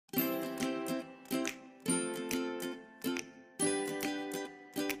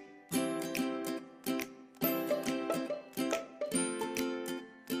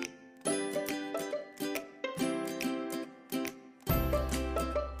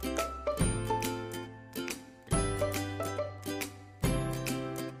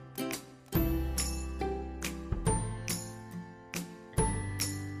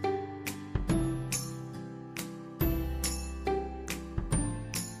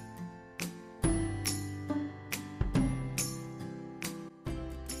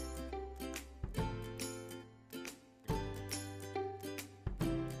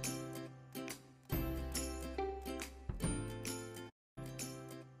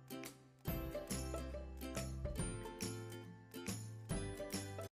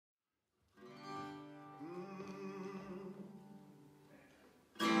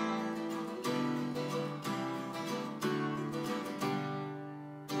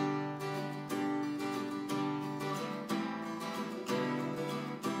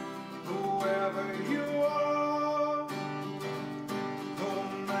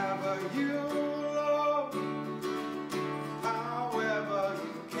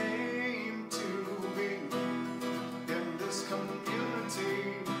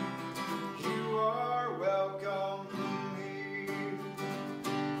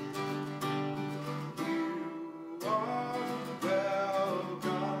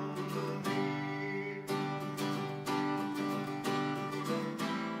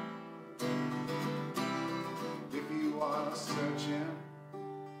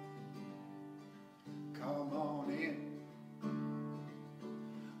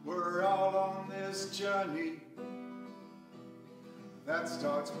this journey that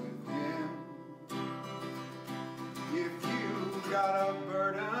starts within. If you got a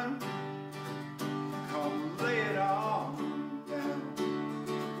burden, come lay it on down.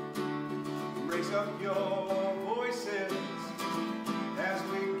 Raise up your voices as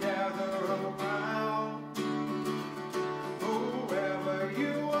we gather around. Whoever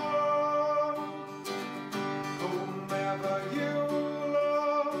you are, whomever you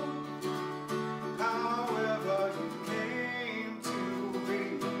love, however you came to be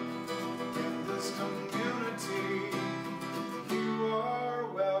in this community, you are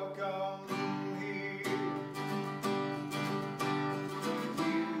welcome here.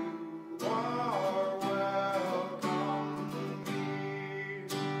 You are welcome here.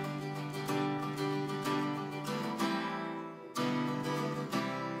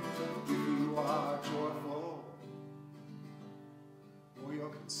 If you are joyful or you're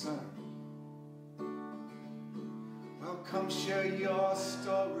concerned, well, come share your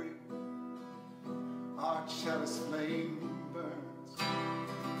story. Our chalice flame burns.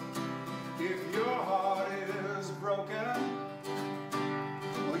 If your heart is broken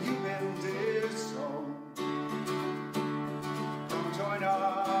or you've been disowned, come join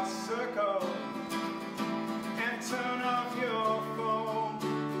our circle and turn off your phone.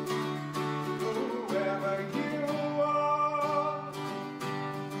 Whoever you are,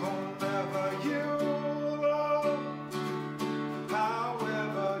 whomever you love,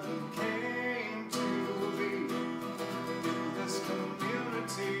 however you came to be in this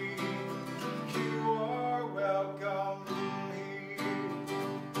community, you are welcome here.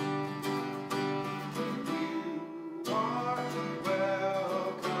 You are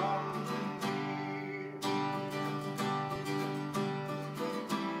welcome here.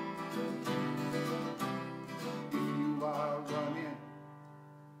 If you are running,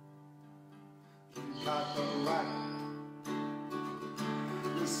 you got the right.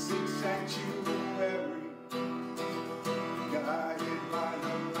 This is sanctuary, guided by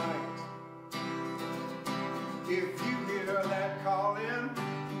the light. If you hear that calling,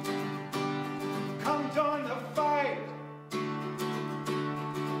 come join the fight.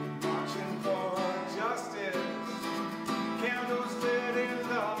 Marching for justice, candles lit in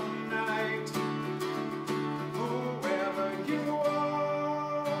the night. Whoever you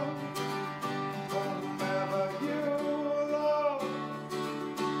are, whomever you love,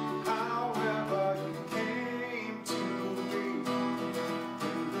 however you came to be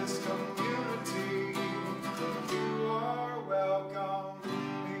in this community, you are welcome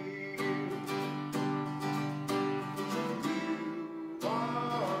here. You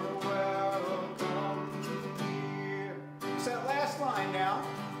are welcome here. It's that last line now.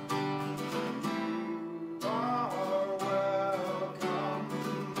 You are welcome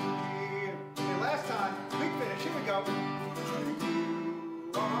here. Okay, last time. We finish. Here we go.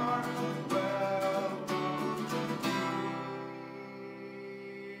 You are welcome here.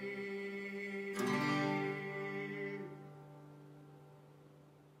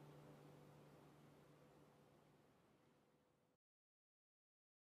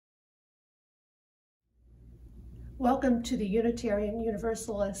 Welcome to the Unitarian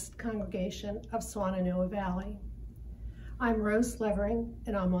Universalist Congregation of Swananoa Valley. I'm Rose Levering,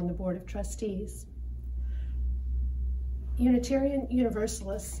 and I'm on the Board of Trustees. Unitarian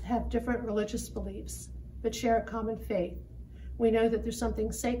Universalists have different religious beliefs, but share a common faith. We know that there's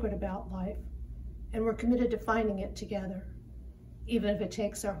something sacred about life, and we're committed to finding it together, even if it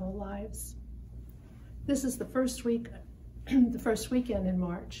takes our whole lives. This is the first weekend in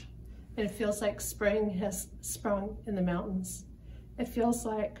March, and it feels like spring has sprung in the mountains. It feels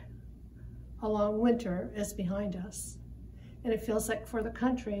like a long winter is behind us. And it feels like for the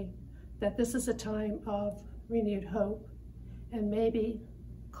country that this is a time of renewed hope and maybe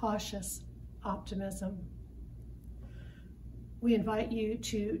cautious optimism. We invite you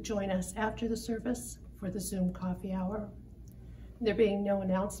to join us after the service for the Zoom coffee hour. There being no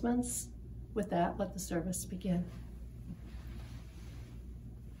announcements, with that, let the service begin.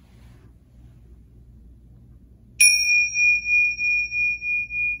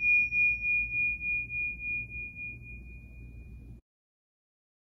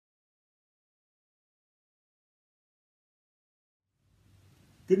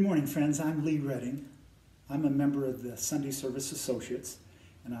 Good morning, friends. I'm Lee Redding. I'm a member of the Sunday Service Associates,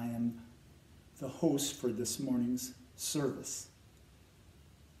 and I am the host for this morning's service.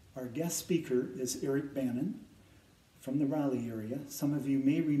 Our guest speaker is Eric Bannan from the Raleigh area. Some of you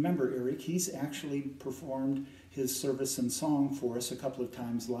may remember Eric. He's actually performed his service and song for us a couple of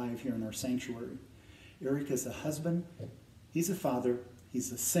times live here in our sanctuary. Eric is a husband, he's a father,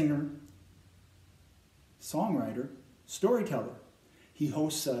 he's a singer, songwriter, storyteller. He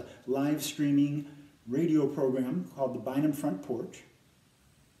hosts a live streaming radio program called the Bannan Front Porch.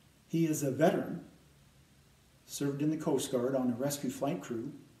 He is a veteran, served in the Coast Guard on a rescue flight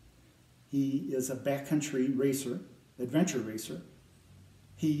crew. He is a backcountry racer, adventure racer.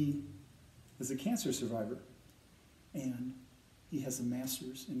 He is a cancer survivor, and he has a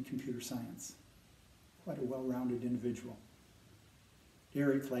master's in computer science. Quite a well-rounded individual.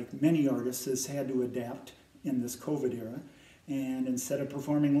 Eric, like many artists, has had to adapt in this COVID era, and instead of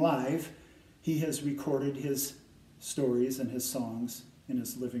performing live, he has recorded his stories and his songs in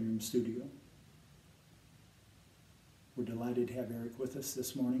his living room studio. We're delighted to have Eric with us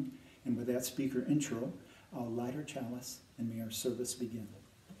this morning, and with that speaker intro, I'll light our chalice and may our service begin.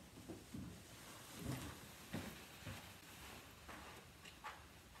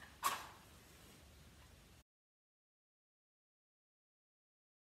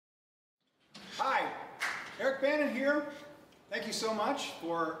 Hi, Eric Bannan here. Thank you so much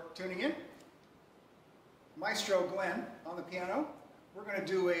for tuning in. Maestro Glenn on the piano. We're going to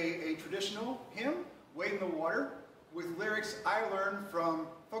do a traditional hymn, Wade in the Water, with lyrics I learned from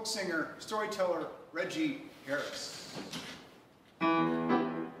folk singer, storyteller Reggie Harris.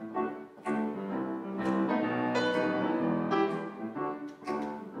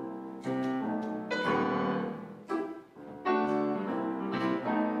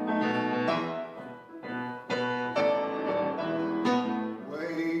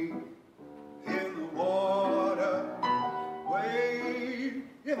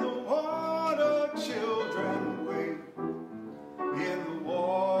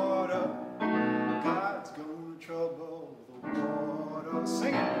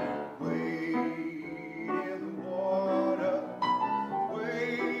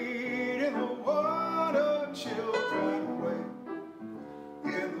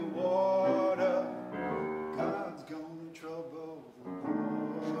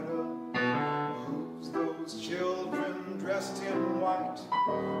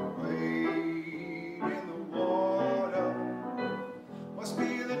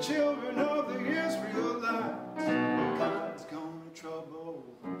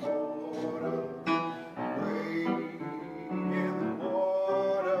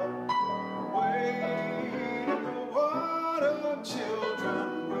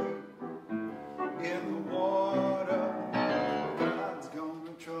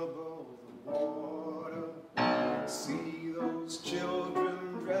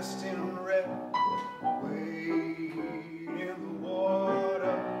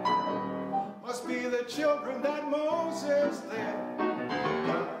 Children that Moses led,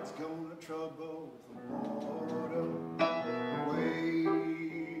 God's gonna trouble the water. Wade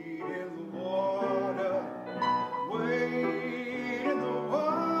in the water, wade in the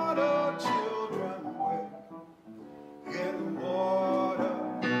water, children, wade in the water.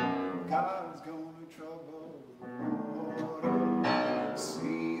 God's gonna trouble the water.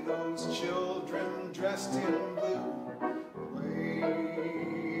 See those children dressed in blue, wade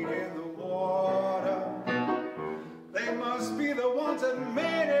in the water. They must be the ones that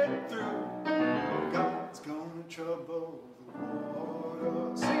made it through. God's gonna trouble the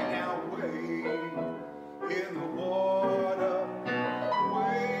water. Sing it now, wade in the water,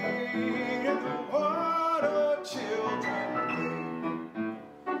 wade in the water, children,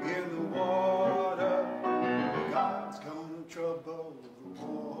 wade in the water. God's gonna trouble the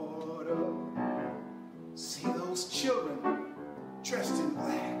water. See those children dressed in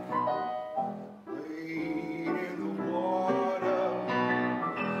black.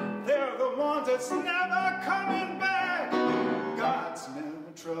 It's never coming back. God's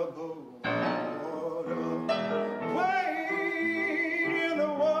never trouble water. Wade in the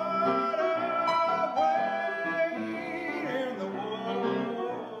water, wade in the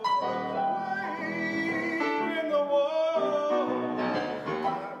water, wade in the water.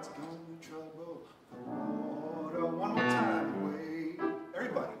 God's gonna trouble the water. One more time, wade.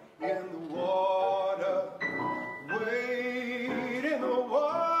 Everybody, in the water, wade in the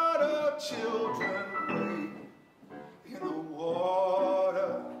water, children, wade in the water.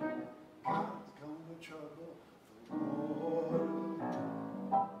 God's gonna trouble the water.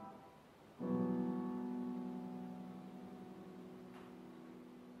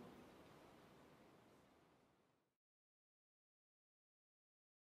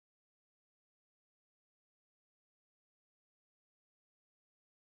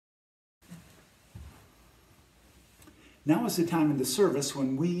 Now is the time in the service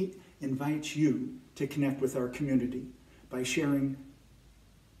when we invite you to connect with our community by sharing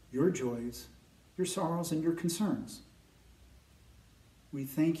your joys, your sorrows, and your concerns. We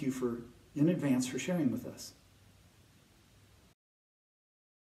thank you for in advance for sharing with us.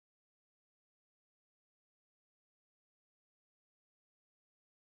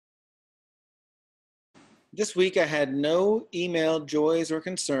 This week I had no email joys or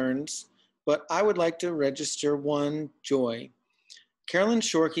concerns, but I would like to register one joy. Carolyn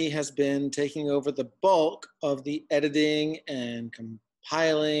Shorkey has been taking over the bulk of the editing and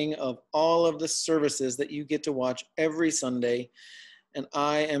compiling of all of the services that you get to watch every Sunday, and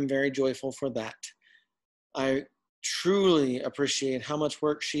I am very joyful for that. I truly appreciate how much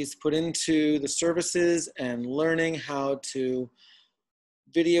work she's put into the services and learning how to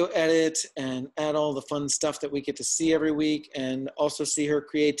video edit and add all the fun stuff that we get to see every week, and also see her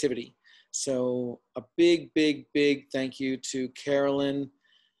creativity. So a big, big, big thank you to Carolyn.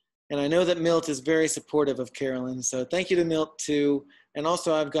 And I know that Milt is very supportive of Carolyn, so thank you to Milt too. And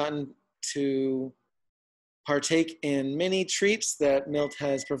also I've gotten to partake in many treats that Milt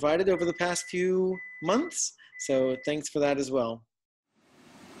has provided over the past few months. So thanks for that as well.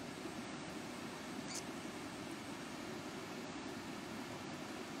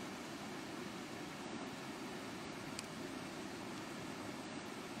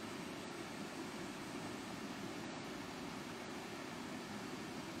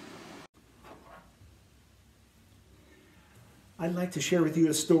 I'd like to share with you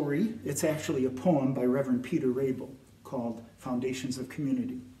a story. It's actually a poem by Reverend Peter Rabel called Foundations of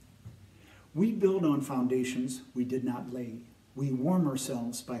Community. We build on foundations we did not lay. We warm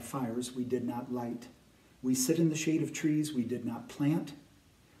ourselves by fires we did not light. We sit in the shade of trees we did not plant.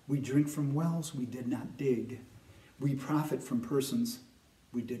 We drink from wells we did not dig. We profit from persons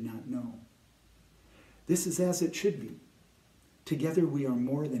we did not know. This is as it should be. Together we are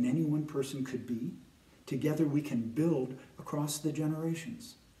more than any one person could be. Together we can build across the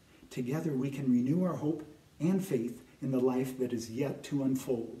generations. Together we can renew our hope and faith in the life that is yet to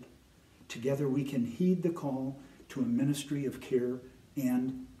unfold. Together we can heed the call to a ministry of care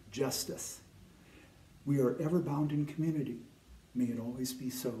and justice. We are ever bound in community. May it always be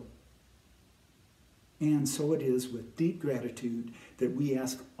so. And so it is with deep gratitude that we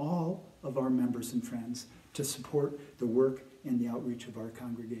ask all of our members and friends to support the work and the outreach of our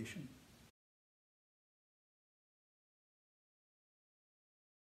congregation.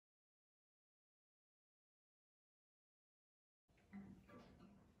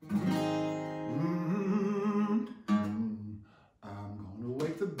 I'm gonna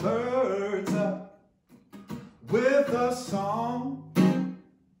wake the birds up with a song,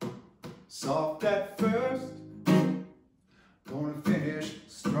 soft at first, gonna finish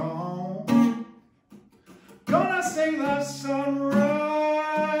strong, gonna sing the sunrise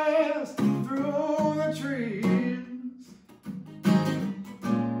through the trees,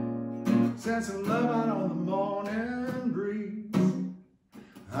 sense of love out on the morning breeze.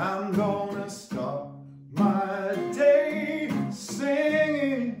 I'm gonna start my day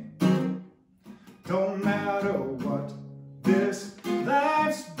singing. Don't matter what this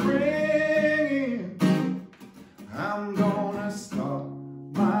life's bringing. I'm gonna start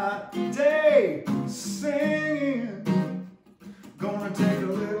my day singing. Gonna take a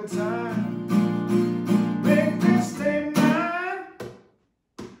little time, make this day mine.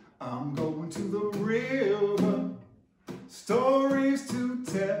 I'm going to the river, stories to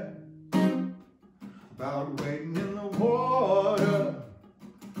tell about wading in the water,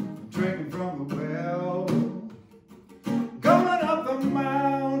 drinking from the well, going up the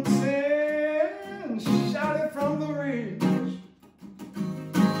mountain, shouting from the ridge.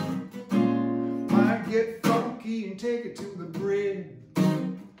 Might get funky and take it to the bridge.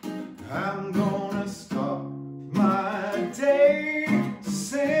 I'm gonna start my day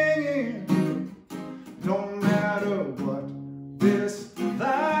singing. Don't matter what this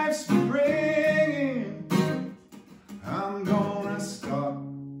life's bringing. I'm gonna start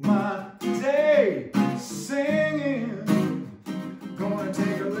my day singing. Gonna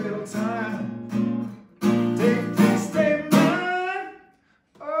take a little time, take this day mine.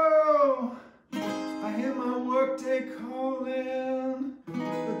 Oh, I hear my workday calling,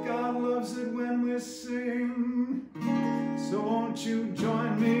 but God loves it when we sing. So won't you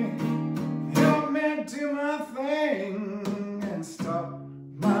join me? Help me do my thing and start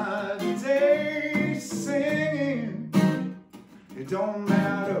my day singing. It don't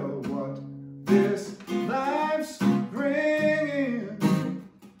matter what this life's bringing.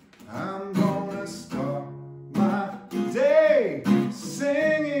 I'm gonna start my day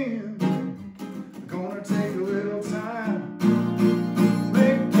singing. Gonna take a little time,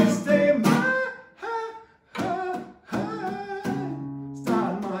 make this day mine.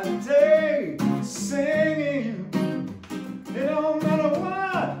 Start my day singing. It don't matter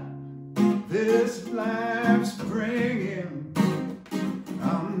what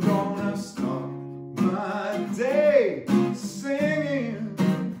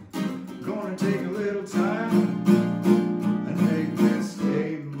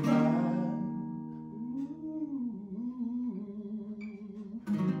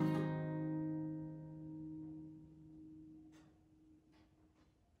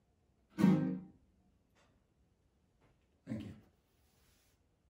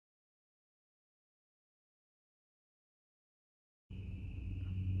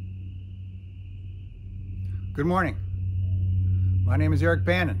Good morning. My name is Eric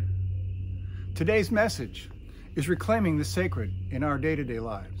Bannan. Today's message is reclaiming the sacred in our day-to-day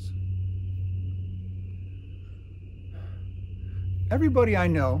lives. Everybody I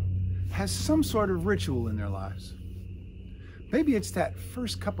know has some sort of ritual in their lives. Maybe it's that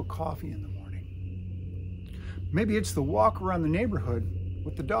first cup of coffee in the morning. Maybe it's the walk around the neighborhood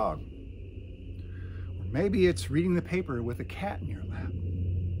with the dog. Or maybe it's reading the paper with a cat in your lap.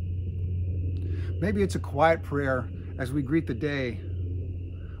 Maybe it's a quiet prayer as we greet the day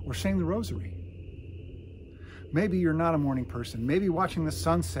or sing the rosary. Maybe you're not a morning person. Maybe watching the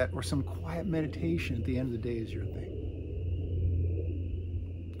sunset or some quiet meditation at the end of the day is your thing.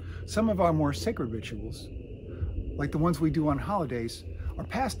 Some of our more sacred rituals, like the ones we do on holidays, are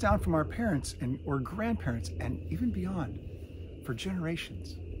passed down from our parents or grandparents and even beyond for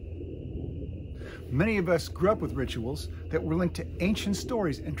generations. Many of us grew up with rituals that were linked to ancient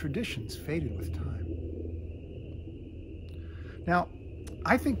stories and traditions faded with time. Now,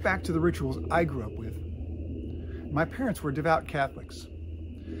 I think back to the rituals I grew up with. My parents were devout Catholics,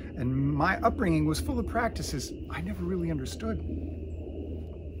 and my upbringing was full of practices I never really understood.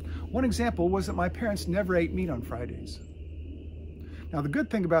 One example was that my parents never ate meat on Fridays. Now, the good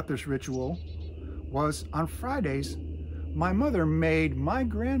thing about this ritual was on Fridays, my mother made my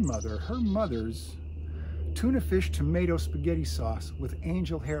grandmother, her mother's, tuna fish tomato spaghetti sauce with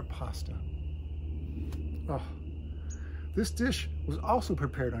angel hair pasta. Oh, this dish was also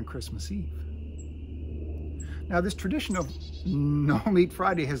prepared on Christmas Eve. Now, this tradition of No Meat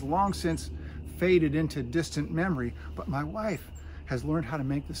Friday has long since faded into distant memory, but my wife has learned how to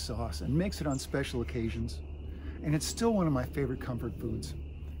make the sauce and makes it on special occasions. And it's still one of my favorite comfort foods.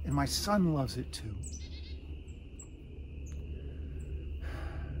 And my son loves it too.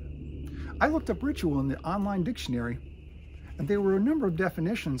 I looked up ritual in the online dictionary, and there were a number of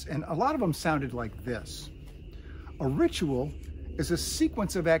definitions, and a lot of them sounded like this. A ritual is a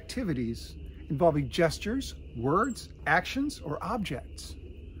sequence of activities involving gestures, words, actions, or objects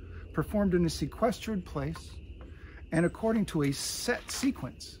performed in a sequestered place and according to a set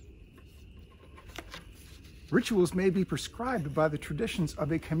sequence. Rituals may be prescribed by the traditions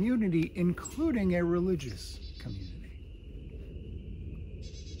of a community, including a religious community.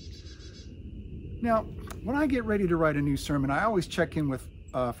 Now, when I get ready to write a new sermon, I always check in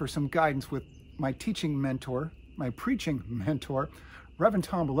for some guidance with my preaching mentor, Reverend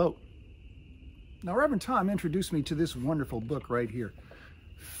Tom Belote. Now, Reverend Tom introduced me to this wonderful book right here,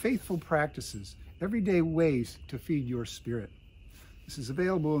 Faithful Practices, Everyday Ways to Feed Your Spirit. This is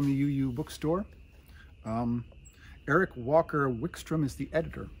available in the UU bookstore. Eric Walker Wickstrom is the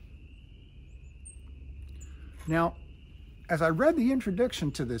editor. Now, as I read the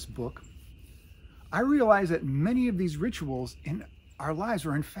introduction to this book, I realized that many of these rituals in our lives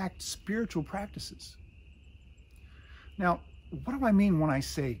are in fact spiritual practices. Now, what do I mean when I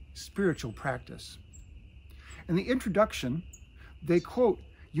say spiritual practice? In the introduction, they quote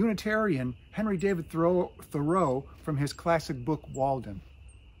Unitarian Henry David Thoreau from his classic book, Walden.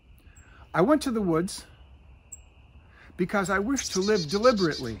 I went to the woods because I wished to live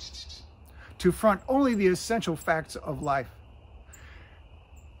deliberately, to front only the essential facts of life,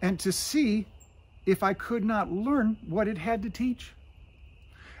 and to see if I could not learn what it had to teach,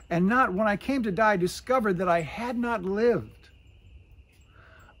 and not, when I came to die, discover that I had not lived.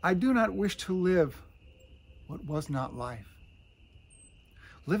 I do not wish to live what was not life.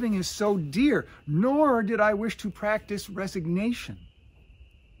 Living is so dear, nor did I wish to practice resignation,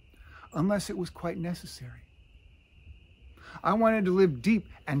 unless it was quite necessary. I wanted to live deep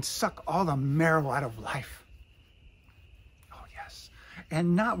and suck all the marrow out of life.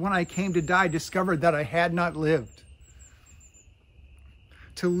 And not, when I came to die, discovered that I had not lived.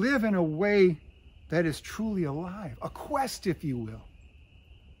 To live in a way that is truly alive, a quest, if you will.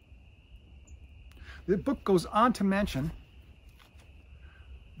 The book goes on to mention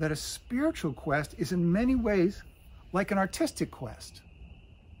that a spiritual quest is in many ways like an artistic quest.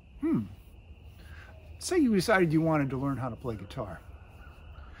 Say you decided you wanted to learn how to play guitar.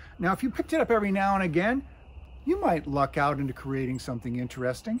 Now, if you picked it up every now and again, you might luck out into creating something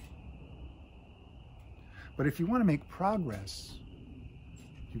interesting. But if you want to make progress,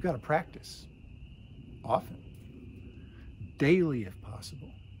 you've got to practice often, daily if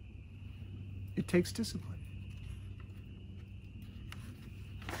possible. It takes discipline.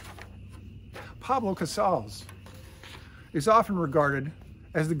 Pablo Casals is often regarded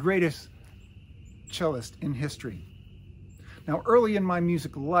as the greatest cellist in history. Now, early in my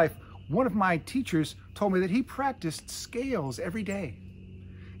musical life, one of my teachers told me that he practiced scales every day,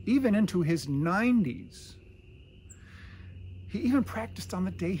 even into his 90s. He even practiced on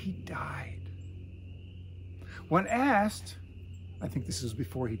the day he died. When asked, I think this is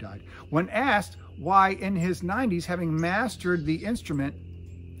before he died, when asked why in his 90s, having mastered the instrument,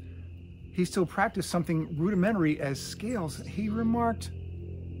 he still practiced something rudimentary as scales, he remarked,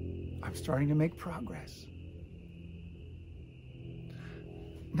 "I'm starting to make progress."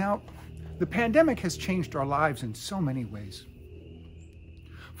 Now, the pandemic has changed our lives in so many ways.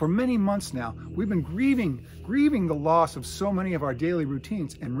 For many months now, we've been grieving the loss of so many of our daily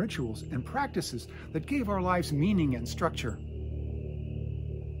routines and rituals and practices that gave our lives meaning and structure.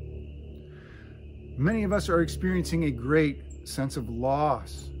 Many of us are experiencing a great sense of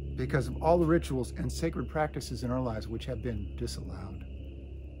loss because of all the rituals and sacred practices in our lives which have been disallowed.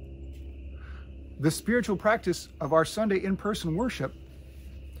 The spiritual practice of our Sunday in-person worship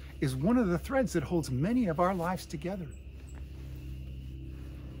is one of the threads that holds many of our lives together.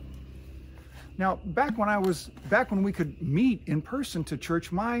 Now, back when we could meet in person to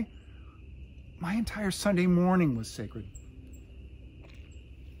church, my entire Sunday morning was sacred.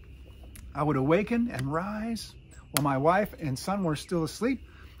 I would awaken and rise while my wife and son were still asleep.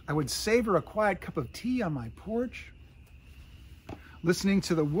 I would savor a quiet cup of tea on my porch, listening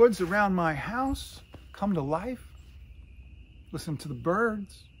to the woods around my house come to life, listening to the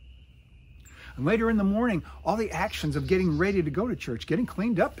birds. And later in the morning, all the actions of getting ready to go to church, getting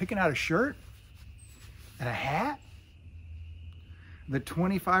cleaned up, picking out a shirt and a hat, the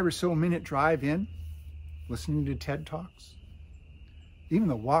 25 or so minute drive in, listening to TED Talks, even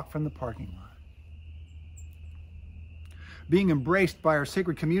the walk from the parking lot. Being embraced by our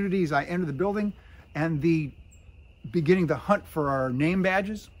sacred communities, I entered the building, and beginning the hunt for our name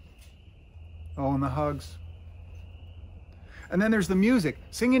badges. Oh, and the hugs. And then there's the music,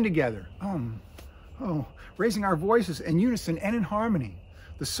 singing together. Raising our voices in unison and in harmony.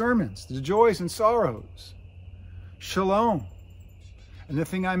 The sermons, the joys and sorrows. Shalom. And the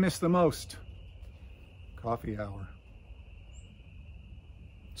thing I miss the most, coffee hour.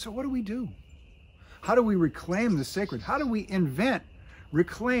 So what do? How do we reclaim the sacred? How do we invent,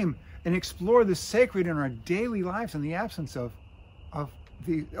 reclaim, and explore the sacred in our daily lives in the absence of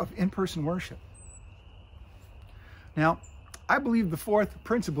in-person worship? Now, I believe the fourth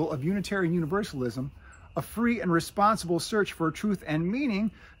principle of Unitarian Universalism, a free and responsible search for truth and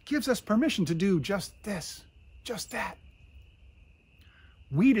meaning, gives us permission to do just this, just that.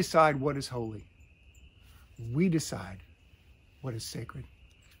 We decide what is holy. We decide what is sacred.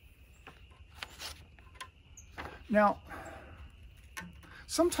 Now,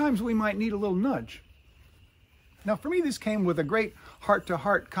 sometimes we might need a little nudge. Now, for me, this came with a great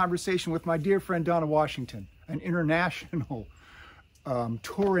heart-to-heart conversation with my dear friend Donna Washington, an international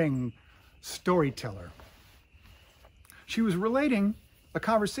touring storyteller. She was relating a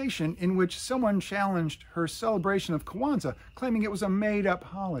conversation in which someone challenged her celebration of Kwanzaa, claiming it was a made-up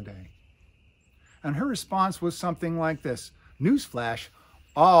holiday. And her response was something like this: "Newsflash,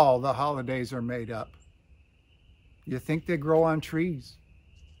 all the holidays are made up. You think they grow on trees?"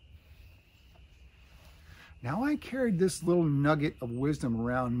 Now, I carried this little nugget of wisdom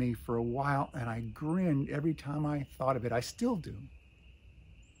around me for a while, and I grinned every time I thought of it. I still do.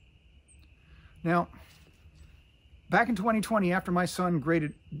 Now, back in 2020, after my son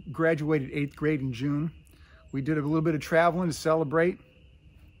graduated 8th grade in June, we did a little bit of traveling to celebrate.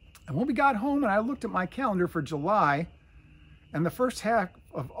 And when we got home and I looked at my calendar for July and the first half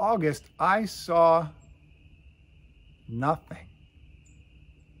of August, I saw nothing.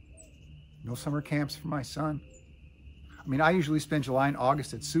 No summer camps for my son. I mean, I usually spend July and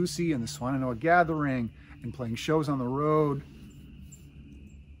August at Susie and the Swannanoa Gathering and playing shows on the road.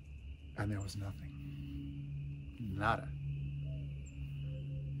 And there was nothing. Nada.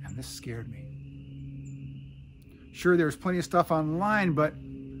 And this scared me. Sure, there's plenty of stuff online, but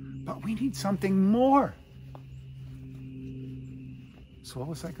we need something more. So what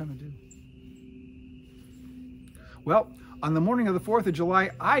was I going to do? Well, on the morning of the 4th of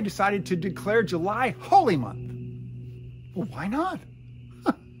July, I decided to declare July Holy Month. Well, why not?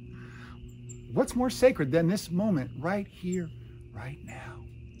 What's more sacred than this moment right here, right now?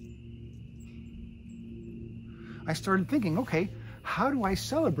 I started thinking, okay, how do I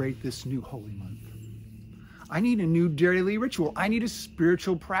celebrate this new holy month? I need a new daily ritual. I need a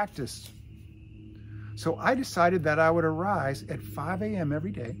spiritual practice. So I decided that I would arise at 5 a.m.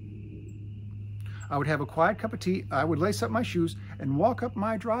 every day. I would have a quiet cup of tea, I would lace up my shoes, and walk up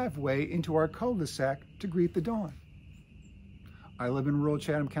my driveway into our cul-de-sac to greet the dawn. I live in rural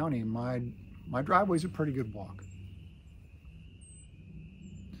Chatham County, and my driveway's a pretty good walk.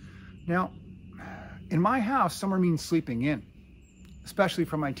 Now, in my house, summer means sleeping in, especially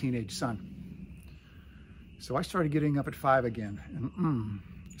for my teenage son. So I started getting up at 5 again, and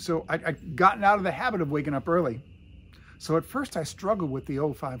So I'd gotten out of the habit of waking up early. So at first I struggled with the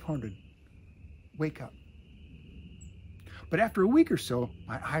old 500, wake up. But after a week or so,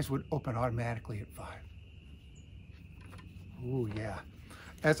 my eyes would open automatically at 5. Oh yeah.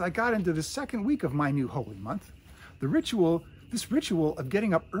 As I got into the second week of my new holy month, this ritual of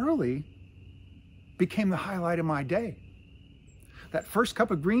getting up early became the highlight of my day. That first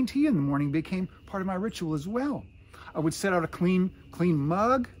cup of green tea in the morning became part of my ritual as well. I would set out a clean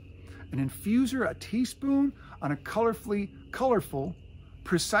mug, an infuser, a teaspoon on a colorful,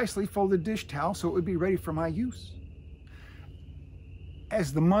 precisely folded dish towel so it would be ready for my use.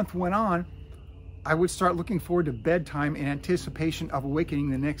 As the month went on, I would start looking forward to bedtime in anticipation of awakening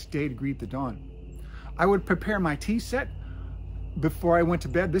the next day to greet the dawn. I would prepare my tea set before I went to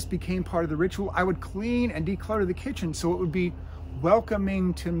bed. This became part of the ritual. I would clean and declutter the kitchen so it would be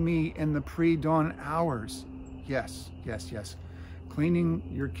welcoming to me in the pre-dawn hours. Yes. Cleaning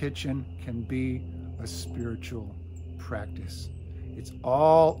your kitchen can be a spiritual practice. It's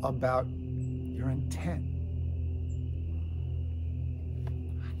all about your intent.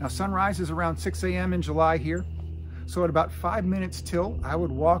 Now, sunrise is around 6 a.m. in July here. So at about 5 minutes till, I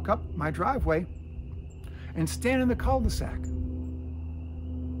would walk up my driveway and stand in the cul-de-sac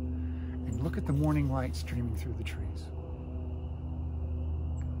and look at the morning light streaming through the trees.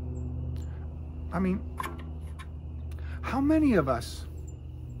 I mean, how many of us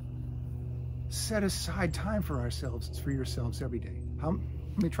set aside time for yourselves every day? Let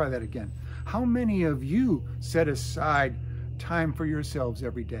me try that again. How many of you set aside time for yourselves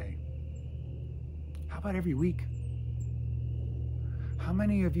every day? How about every week? How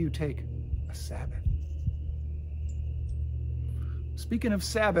many of you take a Sabbath? Speaking of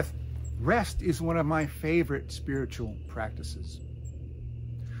Sabbath, rest is one of my favorite spiritual practices.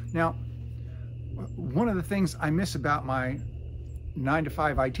 Now, one of the things I miss about my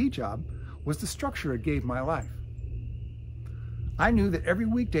 9-to-5 IT job was the structure it gave my life. I knew that every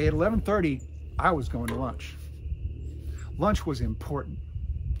weekday at 11:30, I was going to lunch. Lunch was important.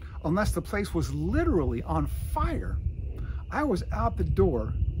 Unless the place was literally on fire, I was out the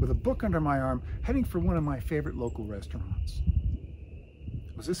door with a book under my arm, heading for one of my favorite local restaurants.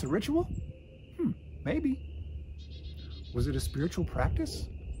 Was this a ritual? Maybe. Was it a spiritual practice?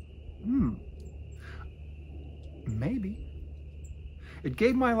 Maybe. It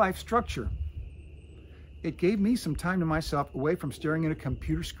gave my life structure. It gave me some time to myself away from staring at a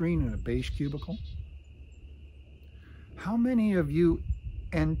computer screen in a beige cubicle. How many of you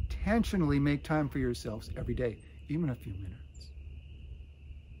intentionally make time for yourselves every day, even a few minutes?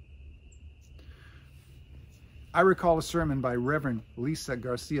 I recall a sermon by Reverend Lisa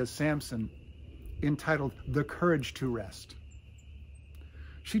Garcia Sampson entitled "The Courage to Rest."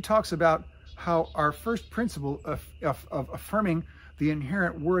 She talks about how our first principle of affirming the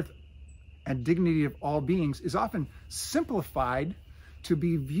inherent worth and dignity of all beings is often simplified to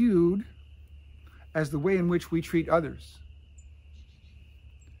be viewed as the way in which we treat others.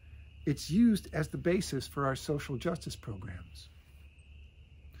 It's used as the basis for our social justice programs.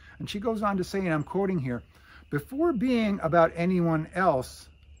 And she goes on to say, and I'm quoting here, before being about anyone else,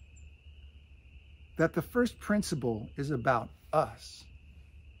 that the first principle is about us.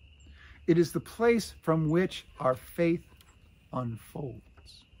 It is the place from which our faith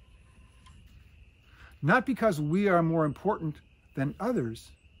unfolds. Not because we are more important than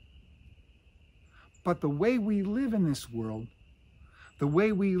others, but the way we live in this world, the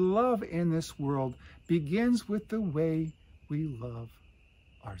way we love in this world, begins with the way we love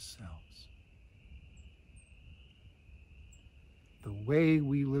ourselves. The way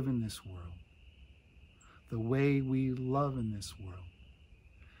we live in this world, the way we love in this world,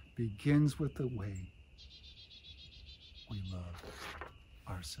 begins with the way we love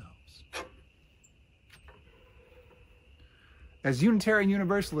ourselves. As Unitarian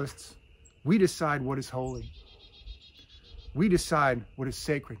Universalists, we decide what is holy. We decide what is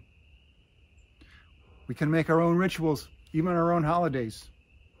sacred. We can make our own rituals, even our own holidays.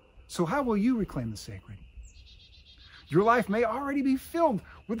 So how will you reclaim the sacred? Your life may already be filled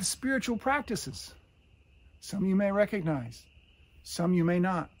with the spiritual practices. Some you may recognize, some you may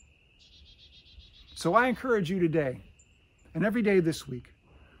not. So I encourage you today, and every day this week,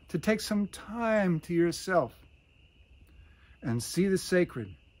 to take some time to yourself and see the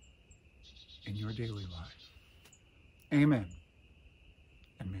sacred in your daily life. Amen.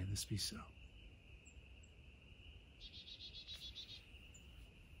 And may this be so.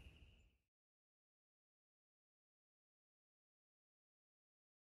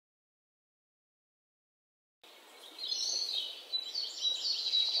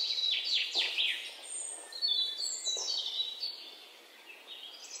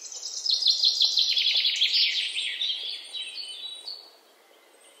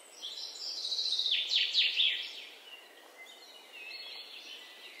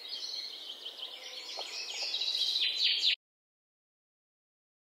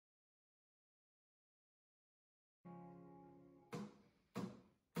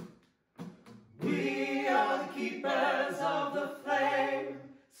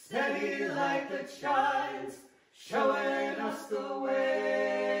 steady light that shines, showing us the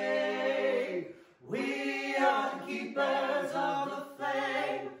way. We are the keepers of the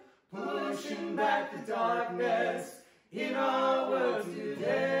flame, pushing back the darkness in our world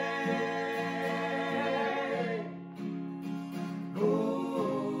today.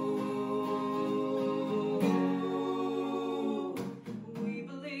 We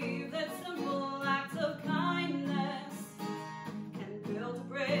believe that simple acts of kindness can build a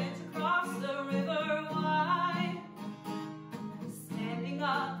bridge across the river wide, standing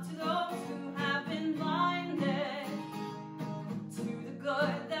up to those who have been blinded to the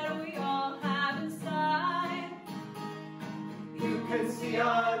good that we all have inside. You can see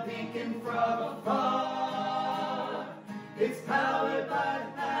our beacon from afar. It's powered by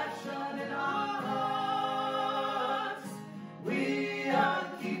the passion in our hearts. We are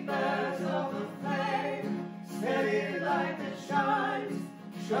the keepers of the flame, steady light that shines,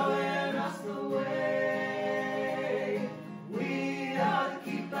 showing us the way. We are the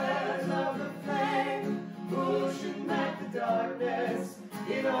keepers of the flame, pushing back the darkness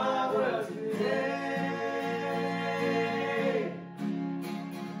in our world today.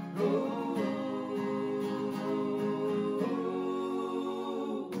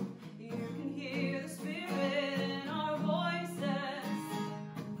 You can hear the spirit in our voices,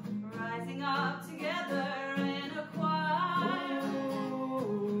 rising up together in a choir.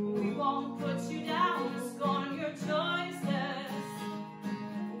 We won't put you down, scorn your choices.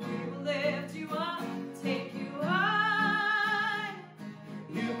 We will lift you up, take you high.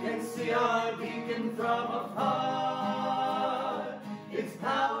 You can see our beacon from afar. It's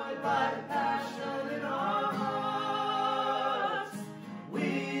powered by the passion in our hearts.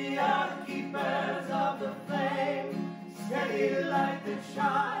 We are the keepers of the flame, steady light that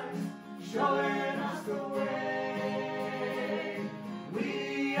shines, showing us the way.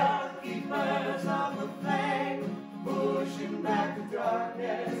 We are the keepers of the flame, pushing back the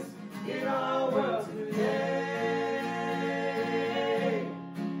darkness in our world today.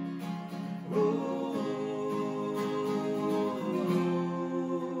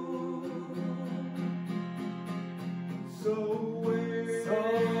 So where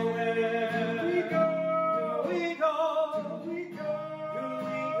we go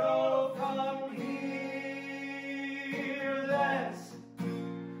from here? Let's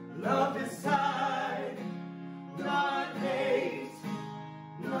love decide, not hate,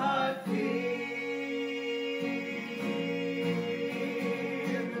 not fear.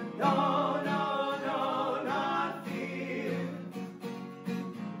 No, no, no, not fear.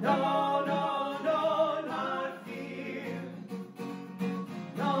 No, no, no, not fear.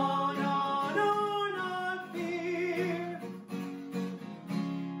 No, no, no, not fear.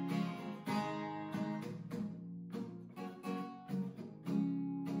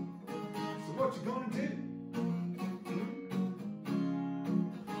 So what you gonna do?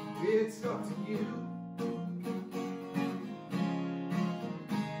 It's up to you.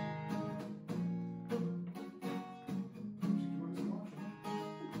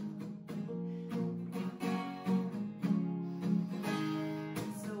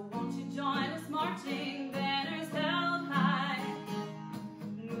 So won't you join us marching, banners held high,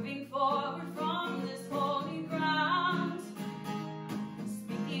 moving forward from this holy ground,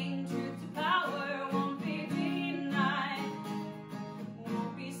 speaking truth to power, won't be denied,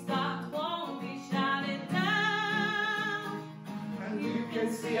 won't be stopped, won't be shouted down. And you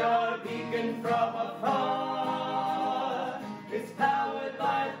can see our beacon from afar. It's powered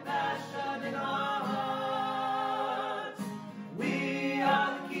by the passion in our hearts. We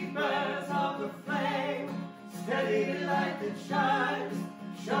are the keepers of the flame, steady light that shines,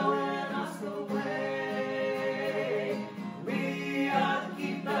 showing us the way. We are the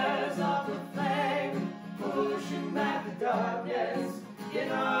keepers of the flame, pushing back the darkness in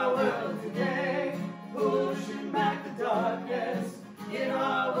our world today. Pushing back the darkness in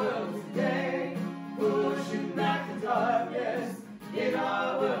our world today. Pushing back the darkness in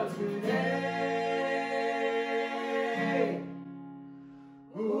our world today.